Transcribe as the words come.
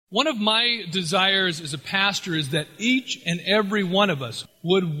One of my desires as a pastor is that each and every one of us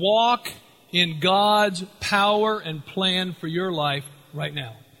would walk in God's power and plan for your life right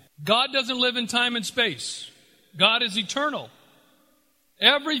now. God doesn't live in time and space. God is eternal.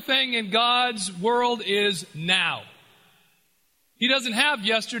 Everything in God's world is now. He doesn't have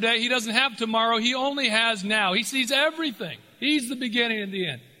yesterday. He doesn't have tomorrow. He only has now. He sees everything. He's the beginning and the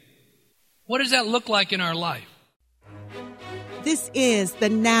end. What does that look like in our life? This is the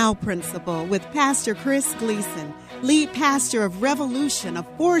Now Principle with Pastor Chris Gleason, lead pastor of Revolution, a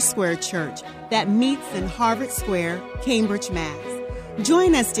Foursquare church that meets in Harvard Square, Cambridge, Mass.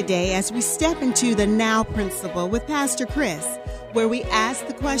 Join us today as we step into the Now Principle with Pastor Chris, where we ask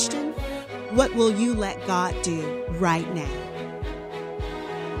the question, what will you let God do right now?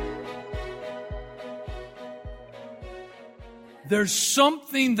 There's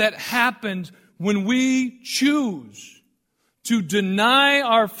something that happens when we choose to deny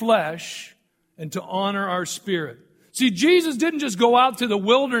our flesh and to honor our spirit. See, Jesus didn't just go out to the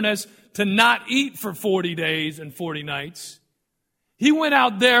wilderness to not eat for 40 days and 40 nights. He went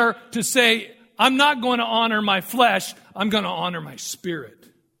out there to say, I'm not going to honor my flesh, I'm going to honor my spirit.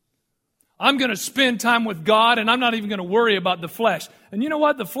 I'm going to spend time with God, and I'm not even going to worry about the flesh. And you know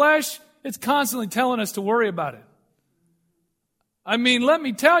what? The flesh, it's constantly telling us to worry about it. I mean, let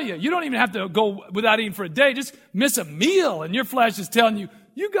me tell you, you don't even have to go without eating for a day. Just miss a meal, and your flesh is telling you,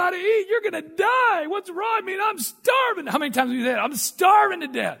 you got to eat. You're going to die. What's wrong? I mean, I'm starving. How many times have you said, I'm starving to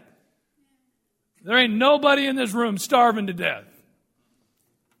death? There ain't nobody in this room starving to death.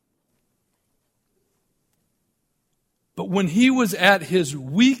 But when he was at his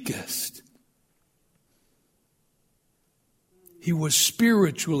weakest, he was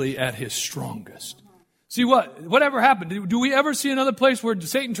spiritually at his strongest. See whatever happened? Do we ever see another place where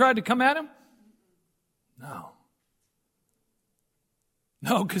Satan tried to come at him?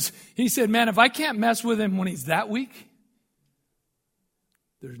 No, because he said, man, if I can't mess with him when he's that weak,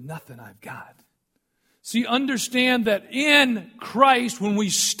 there's nothing I've got. See, understand that in Christ, when we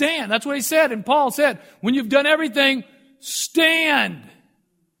stand, that's what he said, and Paul said, when you've done everything, stand.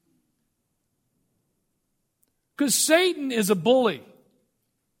 Because Satan is a bully.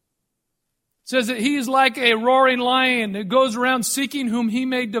 It says that he is like a roaring lion that goes around seeking whom he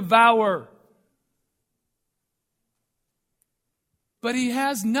may devour. But he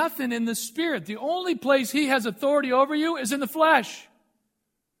has nothing in the spirit. The only place he has authority over you is in the flesh.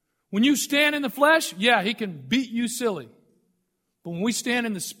 When you stand in the flesh, yeah, he can beat you silly. But when we stand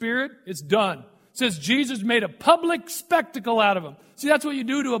in the spirit, it's done. It says Jesus made a public spectacle out of him. See, that's what you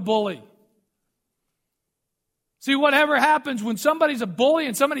do to a bully. See, whatever happens when somebody's a bully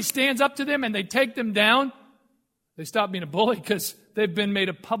and somebody stands up to them and they take them down, they stop being a bully because they've been made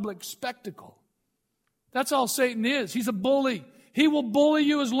a public spectacle. That's all Satan is. He's a bully. He will bully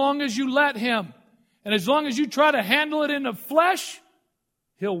you as long as you let him. And as long as you try to handle it in the flesh,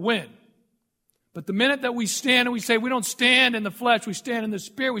 he'll win. But the minute that we stand and we say we don't stand in the flesh, we stand in the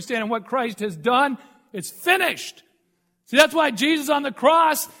spirit, we stand in what Christ has done, it's finished. See, that's why Jesus on the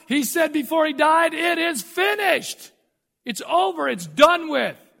cross, he said before he died, it is finished. It's over. It's done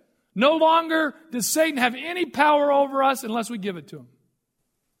with. No longer does Satan have any power over us unless we give it to him.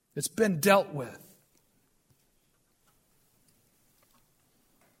 It's been dealt with.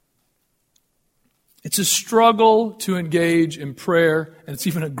 It's a struggle to engage in prayer, and it's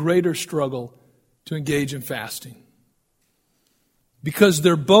even a greater struggle to engage in fasting. Because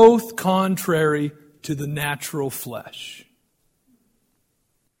they're both contrary to the natural flesh.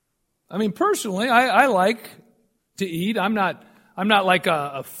 I mean, personally, I like to eat. I'm not like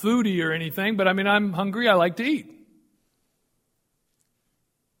a foodie or anything, but I mean, I'm hungry. I like to eat.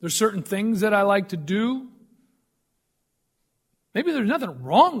 There's certain things that I like to do. Maybe there's nothing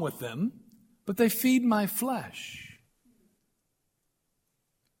wrong with them, but they feed my flesh.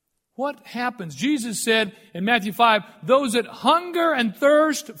 What happens? Jesus said in Matthew 5, those that hunger and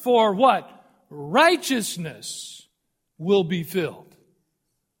thirst for what? Righteousness will be filled.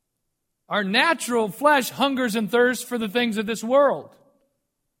 Our natural flesh hungers and thirsts for the things of this world.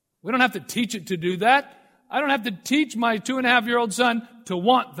 We don't have to teach it to do that. I don't have to teach my 2.5-year-old son to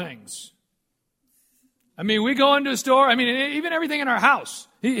want things. I mean, we go into a store, I mean, even everything in our house,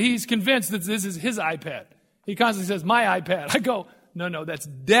 he's convinced that this is his iPad. He constantly says, my iPad. I go, no, that's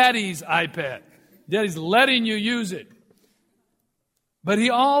Daddy's iPad. Daddy's letting you use it. But we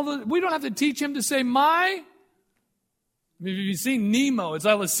don't have to teach him to say my. I mean, if you've seen Nemo, it's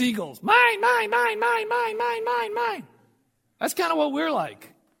all the seagulls. Mine. That's kind of what we're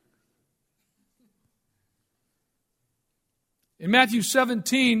like. In Matthew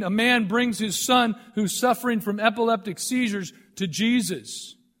 17, a man brings his son who's suffering from epileptic seizures to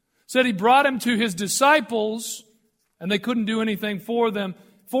Jesus. said he brought him to his disciples, and they couldn't do anything for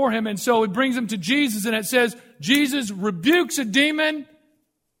him. And so it brings him to Jesus, and it says, Jesus rebukes a demon,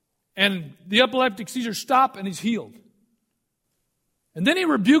 and the epileptic seizures stop, and he's healed. And then he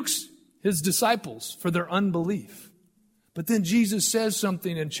rebukes his disciples for their unbelief. But then Jesus says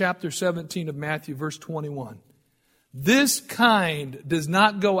something in chapter 17 of Matthew, verse 21. This kind does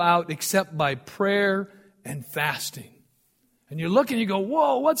not go out except by prayer and fasting. And you look and you go,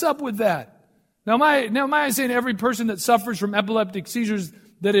 whoa, what's up with that? Now am I saying every person that suffers from epileptic seizures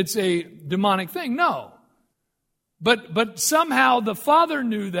that it's a demonic thing? No. But somehow the Father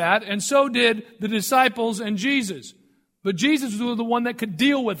knew that, and so did the disciples and Jesus. But Jesus was the one that could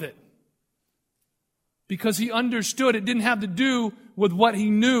deal with it, because he understood it didn't have to do with what he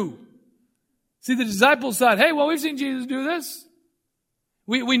knew. See, the disciples thought, hey, well, we've seen Jesus do this.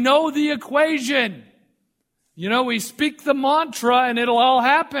 We know the equation. We speak the mantra and it'll all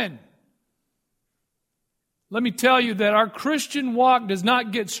happen. Let me tell you that our Christian walk does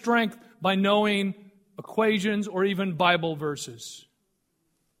not get strength by knowing equations or even Bible verses.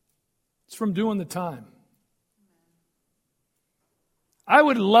 It's from doing the time. I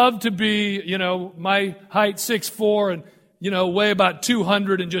would love to be, my height 6'4" and, weigh about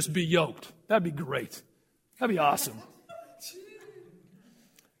 200 and just be yoked. That'd be great. That'd be awesome.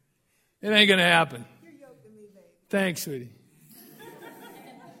 It ain't going to happen. Thanks, sweetie.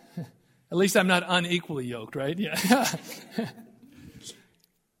 At least I'm not unequally yoked, right? Yeah.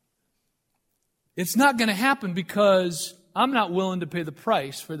 It's not going to happen because I'm not willing to pay the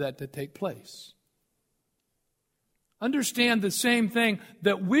price for that to take place. Understand the same thing,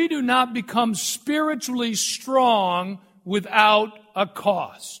 that we do not become spiritually strong without a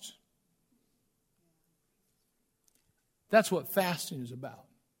cost. That's what fasting is about.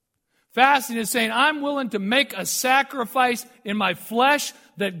 Fasting is saying, I'm willing to make a sacrifice in my flesh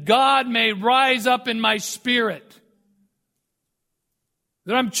that God may rise up in my spirit.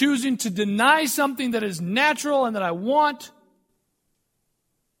 That I'm choosing to deny something that is natural and that I want,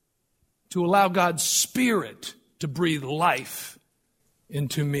 to allow God's Spirit to breathe life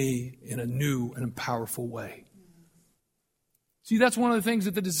into me in a new and powerful way. See, that's one of the things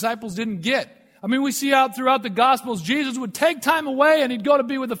that the disciples didn't get. I mean, we see out throughout the Gospels, Jesus would take time away and he'd go to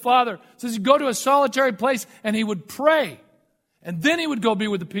be with the Father. It says he'd go to a solitary place and he would pray. And then he would go be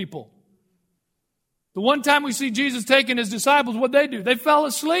with the people. The one time we see Jesus taking his disciples, what'd they do? They fell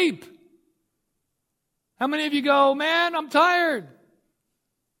asleep. How many of you go, man, I'm tired?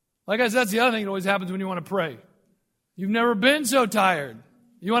 Like I said, that's the other thing that always happens when you want to pray. You've never been so tired.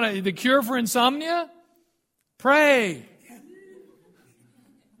 You want the cure for insomnia? Pray.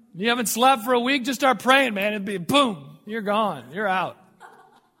 You haven't slept for a week, just start praying, man. It'd be boom, you're gone. You're out.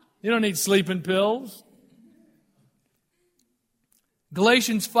 You don't need sleeping pills.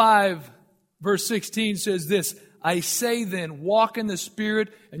 Galatians 5, verse 16 says this, I say then, walk in the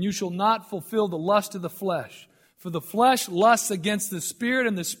Spirit, and you shall not fulfill the lust of the flesh. For the flesh lusts against the Spirit,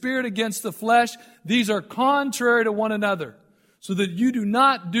 and the Spirit against the flesh. These are contrary to one another, so that you do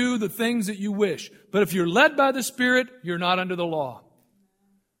not do the things that you wish. But if you're led by the Spirit, you're not under the law.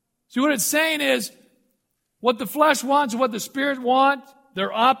 See, what it's saying is, what the flesh wants and what the Spirit wants,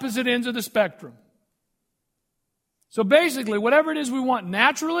 they're opposite ends of the spectrum. So basically, whatever it is we want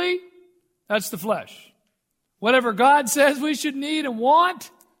naturally, that's the flesh. Whatever God says we should need and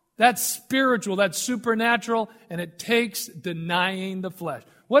want, that's spiritual, that's supernatural, and it takes denying the flesh.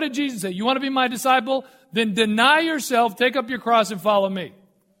 What did Jesus say? You want to be my disciple? Then deny yourself, take up your cross, and follow me.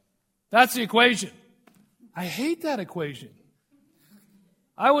 That's the equation. I hate that equation.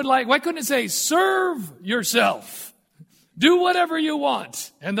 Why couldn't it say, serve yourself? Do whatever you want,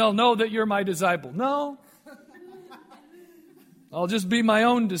 and they'll know that you're my disciple. No. I'll just be my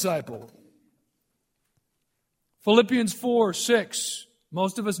own disciple. Philippians 4, 6.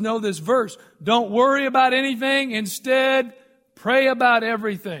 Most of us know this verse. Don't worry about anything. Instead, pray about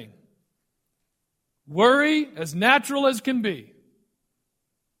everything. Worry as natural as can be.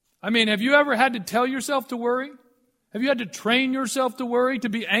 I mean, have you ever had to tell yourself to worry? Have you had to train yourself to worry, to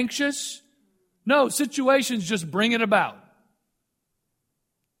be anxious? No, situations just bring it about.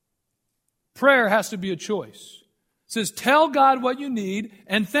 Prayer has to be a choice. It says, tell God what you need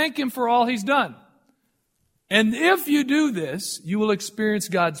and thank Him for all He's done. And if you do this, you will experience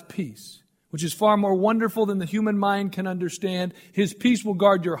God's peace, which is far more wonderful than the human mind can understand. His peace will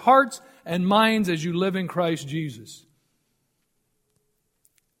guard your hearts and minds as you live in Christ Jesus.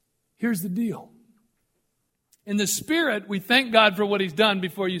 Here's the deal. In the Spirit, we thank God for what He's done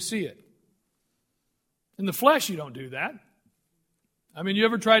before you see it. In the flesh, you don't do that. I mean, you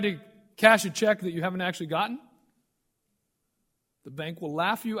ever tried to cash a check that you haven't actually gotten? The bank will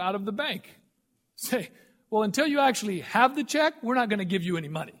laugh you out of the bank. Say, well, until you actually have the check, we're not going to give you any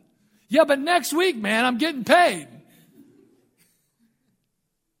money. Yeah, but next week, man, I'm getting paid.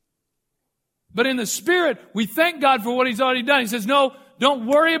 But in the Spirit, we thank God for what He's already done. He says, no, don't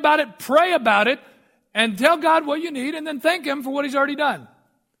worry about it. Pray about it and tell God what you need and then thank Him for what He's already done.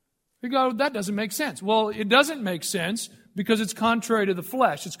 You go, that doesn't make sense. Well, it doesn't make sense because it's contrary to the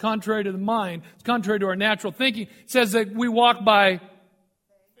flesh. It's contrary to the mind. It's contrary to our natural thinking. It says that we walk by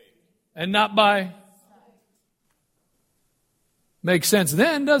and not by. Makes sense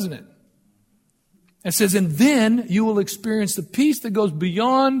then, doesn't it? It says, and then you will experience the peace that goes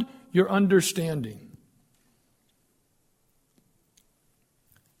beyond your understanding.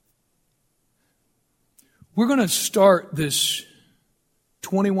 We're going to start this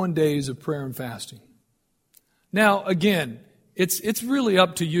 21 days of prayer and fasting. Now, again, it's really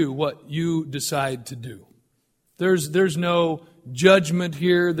up to you what you decide to do. There's no judgment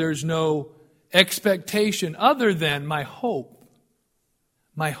here. There's no expectation other than my hope.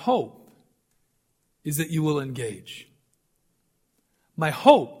 My hope is that you will engage. My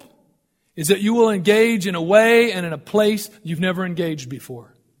hope is that you will engage in a way and in a place you've never engaged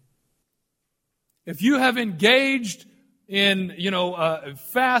before. If you have engaged in,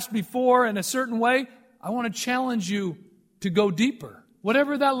 fast before in a certain way, I want to challenge you to go deeper,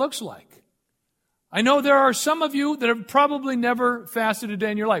 whatever that looks like. I know there are some of you that have probably never fasted a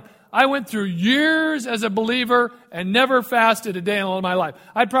day in your life. I went through years as a believer and never fasted a day in my life.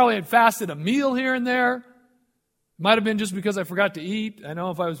 I probably had fasted a meal here and there. Might have been just because I forgot to eat. I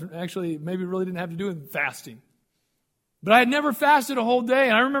know if I was actually, maybe really didn't have to do with fasting. But I had never fasted a whole day.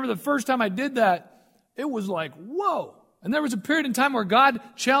 And I remember the first time I did that, it was like, whoa. And there was a period in time where God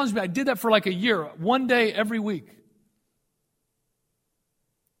challenged me. I did that for like a year, one day every week.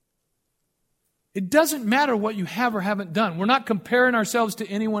 It doesn't matter what you have or haven't done. We're not comparing ourselves to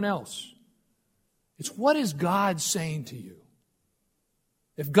anyone else. It's what is God saying to you?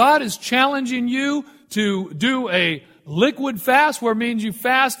 If God is challenging you to do a liquid fast, where it means you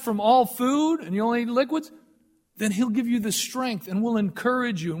fast from all food and you only eat liquids, then He'll give you the strength and will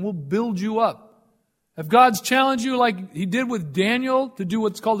encourage you and will build you up. If God's challenged you like He did with Daniel to do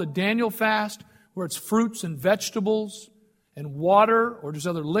what's called a Daniel fast, where it's fruits and vegetables and water or just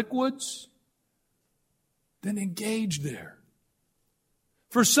other liquids, then engage there.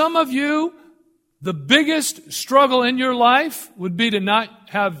 For some of you, the biggest struggle in your life would be to not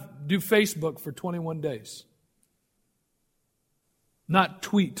do Facebook for 21 days. Not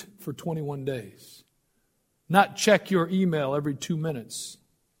tweet for 21 days. Not check your email every 2 minutes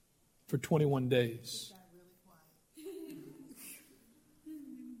for 21 days.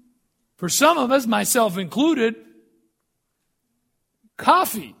 For some of us, myself included,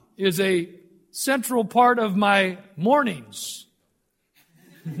 coffee is a central part of my mornings.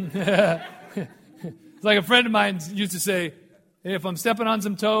 It's like a friend of mine used to say, hey, if I'm stepping on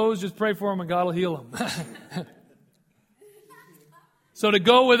some toes, just pray for them and God will heal them. So to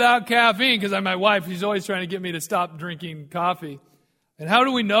go without caffeine, because my wife, she's always trying to get me to stop drinking coffee. And how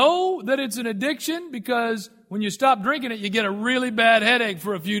do we know that it's an addiction? Because when you stop drinking it, you get a really bad headache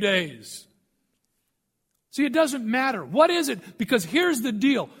for a few days. See, it doesn't matter. What is it? Because here's the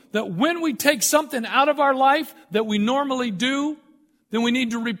deal, that when we take something out of our life that we normally do, then we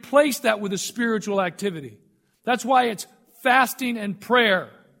need to replace that with a spiritual activity. That's why it's fasting and prayer.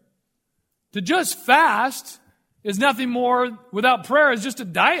 To just fast is nothing more, without prayer, is just a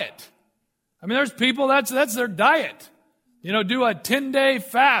diet. I mean, there's people, that's their diet. Do a 10-day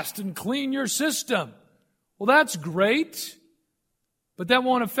fast and clean your system. Well, that's great. But that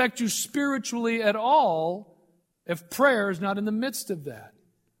won't affect you spiritually at all if prayer is not in the midst of that.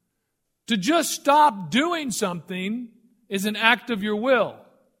 To just stop doing something is an act of your will.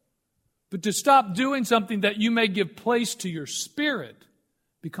 But to stop doing something that you may give place to your spirit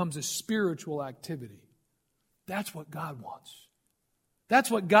becomes a spiritual activity. That's what God wants.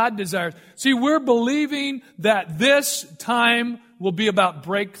 That's what God desires. See, we're believing that this time will be about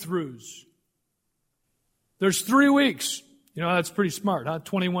breakthroughs. There's 3 weeks. That's pretty smart, huh?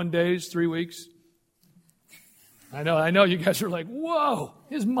 21 days, 3 weeks. I know you guys are like, whoa,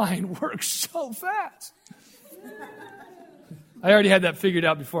 his mind works so fast. I already had that figured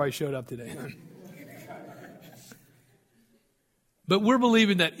out before I showed up today. But we're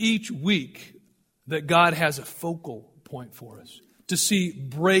believing that each week that God has a focal point for us to see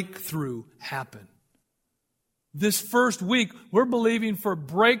breakthrough happen. This first week, we're believing for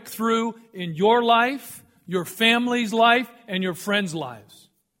breakthrough in your life, your family's life, and your friends' lives.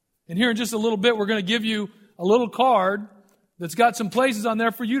 And here in just a little bit, we're going to give you a little card that's got some places on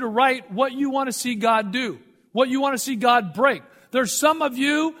there for you to write what you want to see God do, what you want to see God break. There's some of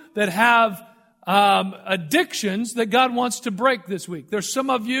you that have addictions that God wants to break this week. There's some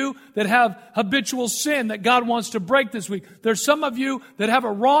of you that have habitual sin that God wants to break this week. There's some of you that have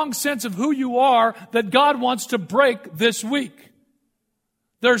a wrong sense of who you are that God wants to break this week.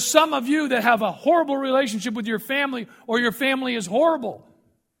 There's some of you that have a horrible relationship with your family, or your family is horrible,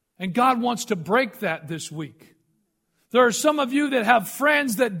 and God wants to break that this week. There are some of you that have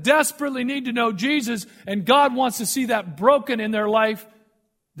friends that desperately need to know Jesus, and God wants to see that broken in their life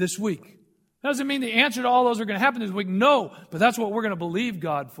this week. Doesn't mean the answer to all those are going to happen this week. No, but that's what we're going to believe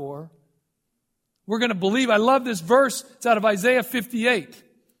God for. We're going to believe. I love this verse. It's out of Isaiah 58.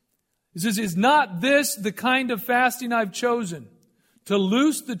 It says, "Is not this the kind of fasting I've chosen? To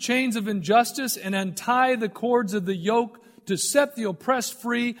loose the chains of injustice and untie the cords of the yoke, to set the oppressed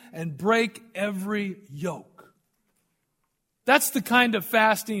free and break every yoke." That's the kind of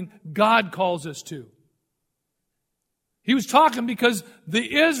fasting God calls us to. He was talking because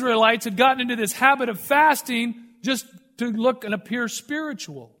the Israelites had gotten into this habit of fasting just to look and appear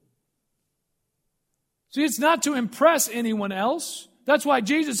spiritual. See, it's not to impress anyone else. That's why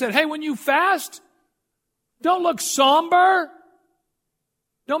Jesus said, hey, when you fast, don't look somber.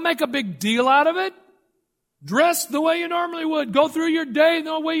 Don't make a big deal out of it. Dress the way you normally would. Go through your day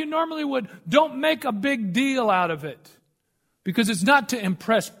the way you normally would. Don't make a big deal out of it. Because it's not to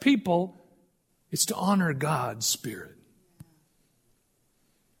impress people. It's to honor God's Spirit.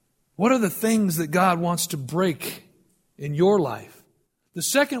 What are the things that God wants to break in your life? The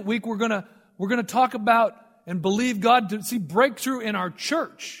second week we're going to talk about and believe God to see breakthrough in our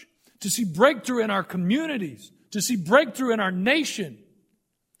church, to see breakthrough in our communities, to see breakthrough in our nation.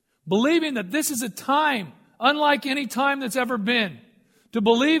 Believing that this is a time unlike any time that's ever been. To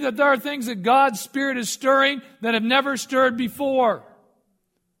believe that there are things that God's Spirit is stirring that have never stirred before.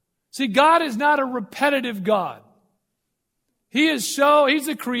 See, God is not a repetitive God. He's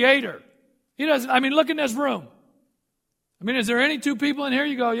the creator. Look in this room. Is there any two people in here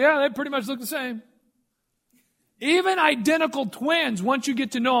you go, yeah, they pretty much look the same? Even identical twins, once you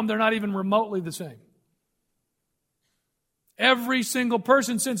get to know them, they're not even remotely the same. Every single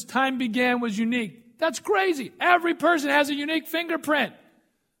person since time began was unique. That's crazy. Every person has a unique fingerprint.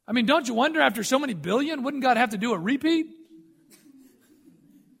 Don't you wonder after so many billion, wouldn't God have to do a repeat?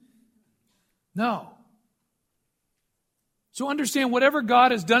 No. So understand whatever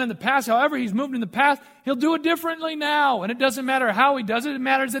God has done in the past, however He's moved in the past, He'll do it differently now. And it doesn't matter how He does it. It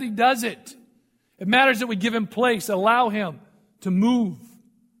matters that He does it. It matters that we give Him place, allow Him to move.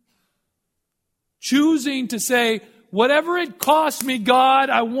 Choosing to say, whatever it costs me, God,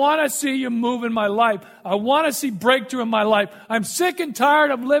 I want to see You move in my life. I want to see breakthrough in my life. I'm sick and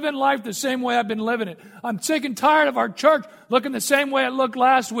tired of living life the same way I've been living it. I'm sick and tired of our church looking the same way it looked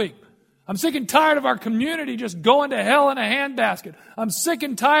last week. I'm sick and tired of our community just going to hell in a handbasket. I'm sick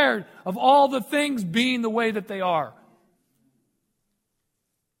and tired of all the things being the way that they are.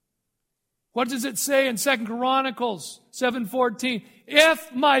 What does it say in 2 Chronicles 7:14?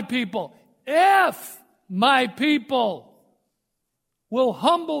 If my people will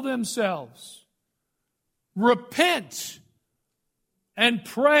humble themselves, repent, and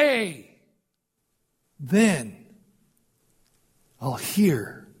pray, then I'll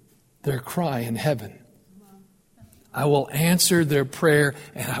hear their cry in heaven. I will answer their prayer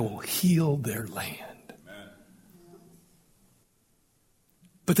and I will heal their land. Amen.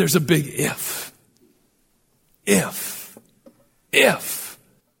 But there's a big if. If.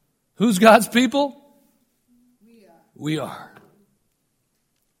 Who's God's people? We are.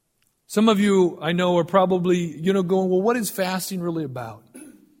 Some of you, I know, are probably, going, well, what is fasting really about?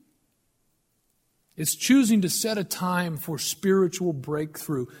 It's choosing to set a time for spiritual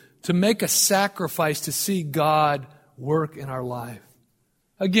breakthrough, to make a sacrifice to see God work in our life.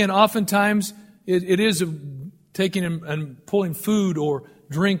 Again, oftentimes it is taking and pulling food or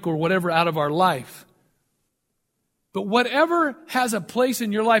drink or whatever out of our life. But whatever has a place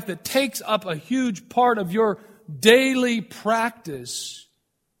in your life that takes up a huge part of your daily practice,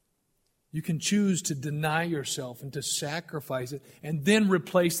 you can choose to deny yourself and to sacrifice it and then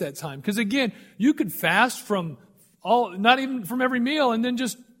replace that time. Because again, you could fast from not even from every meal and then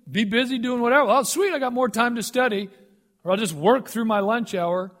just be busy doing whatever. Oh, sweet, I got more time to study. Or I'll just work through my lunch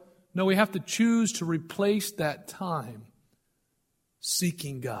hour. No, we have to choose to replace that time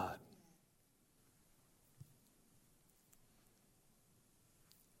seeking God.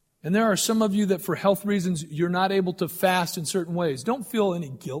 And there are some of you that for health reasons, you're not able to fast in certain ways. Don't feel any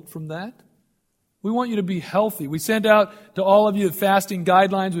guilt from that. We want you to be healthy. We send out to all of you the fasting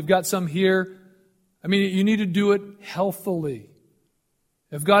guidelines. We've got some here. You need to do it healthily.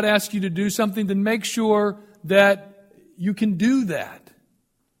 If God asks you to do something, then make sure that you can do that.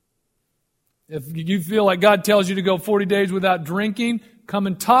 If you feel like God tells you to go 40 days without drinking, come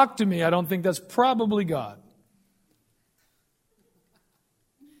and talk to me. I don't think that's probably God.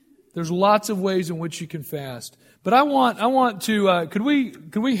 There's lots of ways in which you can fast. But I want to, could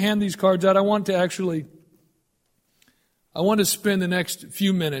we hand these cards out? I want to spend the next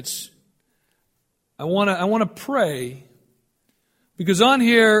few minutes. I want to pray, because on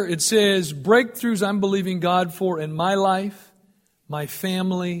here it says, breakthroughs I'm believing God for in my life, my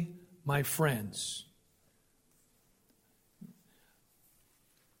family, my friends.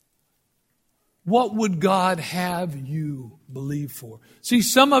 What would God have you believe for? See,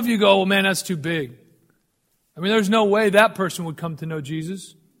 some of you go, well, man, that's too big. I mean, there's no way that person would come to know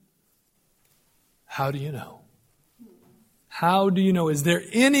Jesus. How do you know? How do you know? Is there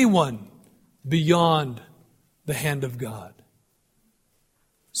anyone beyond the hand of God?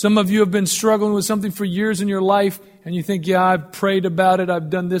 Some of you have been struggling with something for years in your life, and you think, yeah, I've prayed about it, I've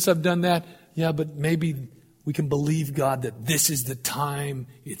done this, I've done that. Yeah, but maybe we can believe God that this is the time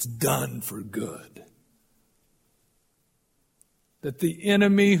it's done for good. That the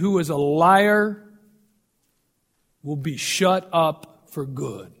enemy, who is a liar, will be shut up for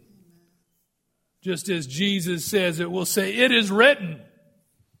good. Just as Jesus says, it will say, it is written.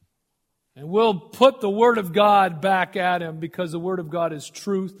 And we'll put the Word of God back at him, because the Word of God is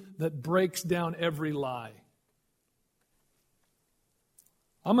truth that breaks down every lie.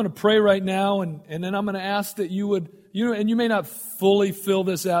 I'm going to pray right now, and then I'm going to ask that you would, and you may not fully fill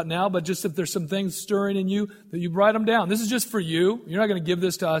this out now, but just if there's some things stirring in you, that you write them down. This is just for you. You're not going to give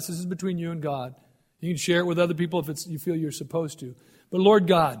this to us. This is between you and God. You can share it with other people if you feel you're supposed to. But Lord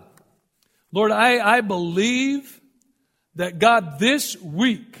God, Lord, I believe that God, this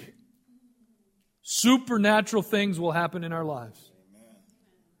week, supernatural things will happen in our lives. Amen.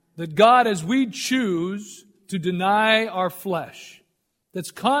 That God, as we choose to deny our flesh, that's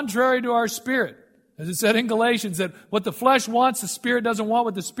contrary to our spirit. As it said in Galatians, that what the flesh wants, the spirit doesn't want.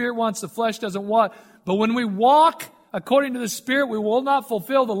 What the spirit wants, the flesh doesn't want. But when we walk according to the Spirit, we will not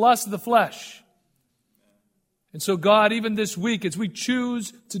fulfill the lust of the flesh. And so God, even this week, as we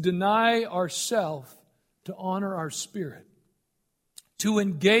choose to deny ourselves, to honor our spirit, to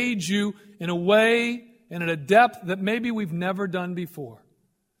engage you in a way and at a depth that maybe we've never done before.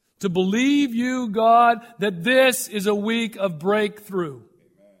 To believe you, God, that this is a week of breakthrough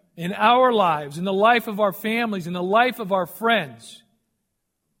in our lives, in the life of our families, in the life of our friends.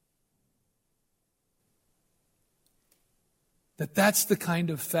 That's the kind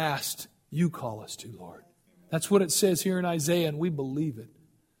of fast you call us to, Lord. That's what it says here in Isaiah, and we believe it.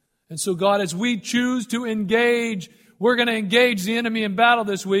 And so, God, as we choose to engage, we're going to engage the enemy in battle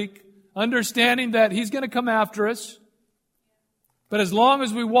this week, understanding that he's going to come after us. But as long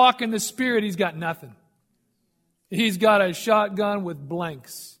as we walk in the Spirit, he's got nothing. He's got a shotgun with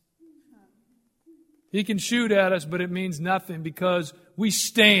blanks. He can shoot at us, but it means nothing because we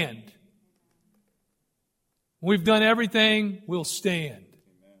stand. We've done everything, we'll stand.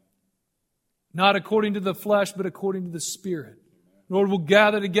 Not according to the flesh, but according to the Spirit. Lord, we'll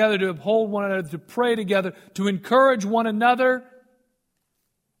gather together to uphold one another, to pray together, to encourage one another.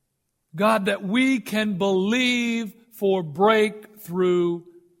 God, that we can believe for breakthrough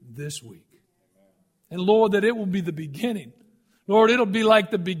this week. And Lord, that it will be the beginning. Lord, it'll be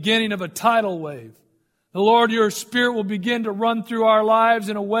like the beginning of a tidal wave. The Lord, your Spirit will begin to run through our lives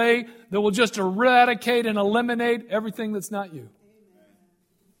in a way that will just eradicate and eliminate everything that's not you.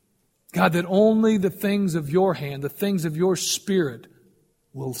 God, that only the things of your hand, the things of your Spirit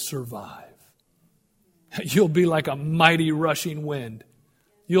will survive. You'll be like a mighty rushing wind.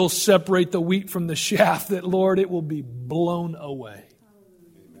 You'll separate the wheat from the chaff, that, Lord, it will be blown away.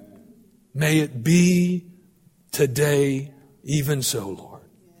 Amen. May it be today even so, Lord.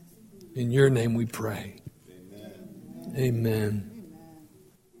 In your name we pray. Amen. Amen.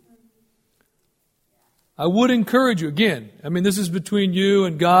 I would encourage you, again, this is between you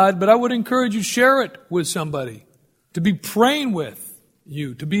and God, but I would encourage you, share it with somebody, to be praying with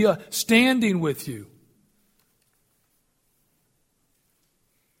you, to be standing with you.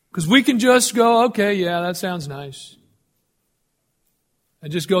 Because we can just go, okay, yeah, that sounds nice,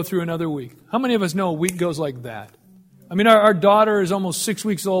 and just go through another week. How many of us know a week goes like that? Our daughter is almost 6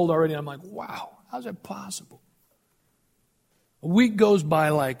 weeks old already. I'm like, wow, how's that possible? A week goes by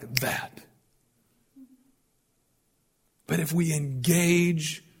like that. But if we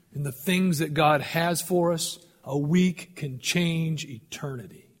engage in the things that God has for us, a week can change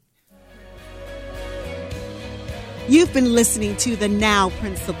eternity. You've been listening to The Now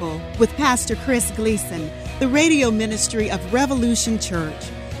Principle with Pastor Chris Gleason, the radio ministry of Revolution Church.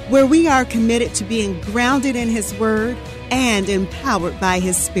 where we are committed to being grounded in His Word and empowered by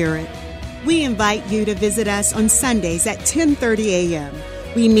His Spirit. We invite you to visit us on Sundays at 10:30 a.m.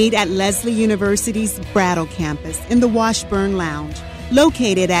 We meet at Lesley University's Brattle campus in the Washburn Lounge,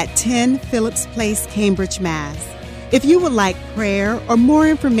 located at 10 Phillips Place, Cambridge, Mass. If you would like prayer or more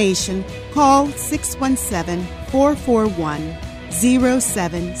information, call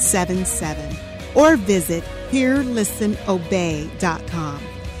 617-441-0777 or visit hearlistenobey.com.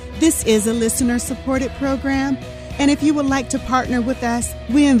 This is a listener-supported program, and if you would like to partner with us,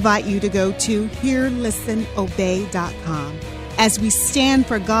 we invite you to go to hearlistenobey.com as we stand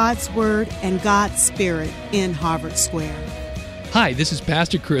for God's Word and God's Spirit in Harvard Square. Hi, this is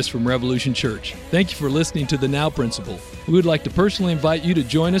Pastor Chris from Revolution Church. Thank you for listening to The Now Principle. We would like to personally invite you to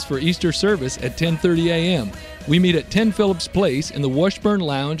join us for Easter service at 10:30 a.m. We meet at 10 Phillips Place in the Washburn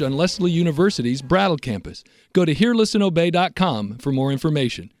Lounge on Lesley University's Brattle campus. Go to hearlistenobey.com for more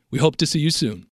information. We hope to see you soon.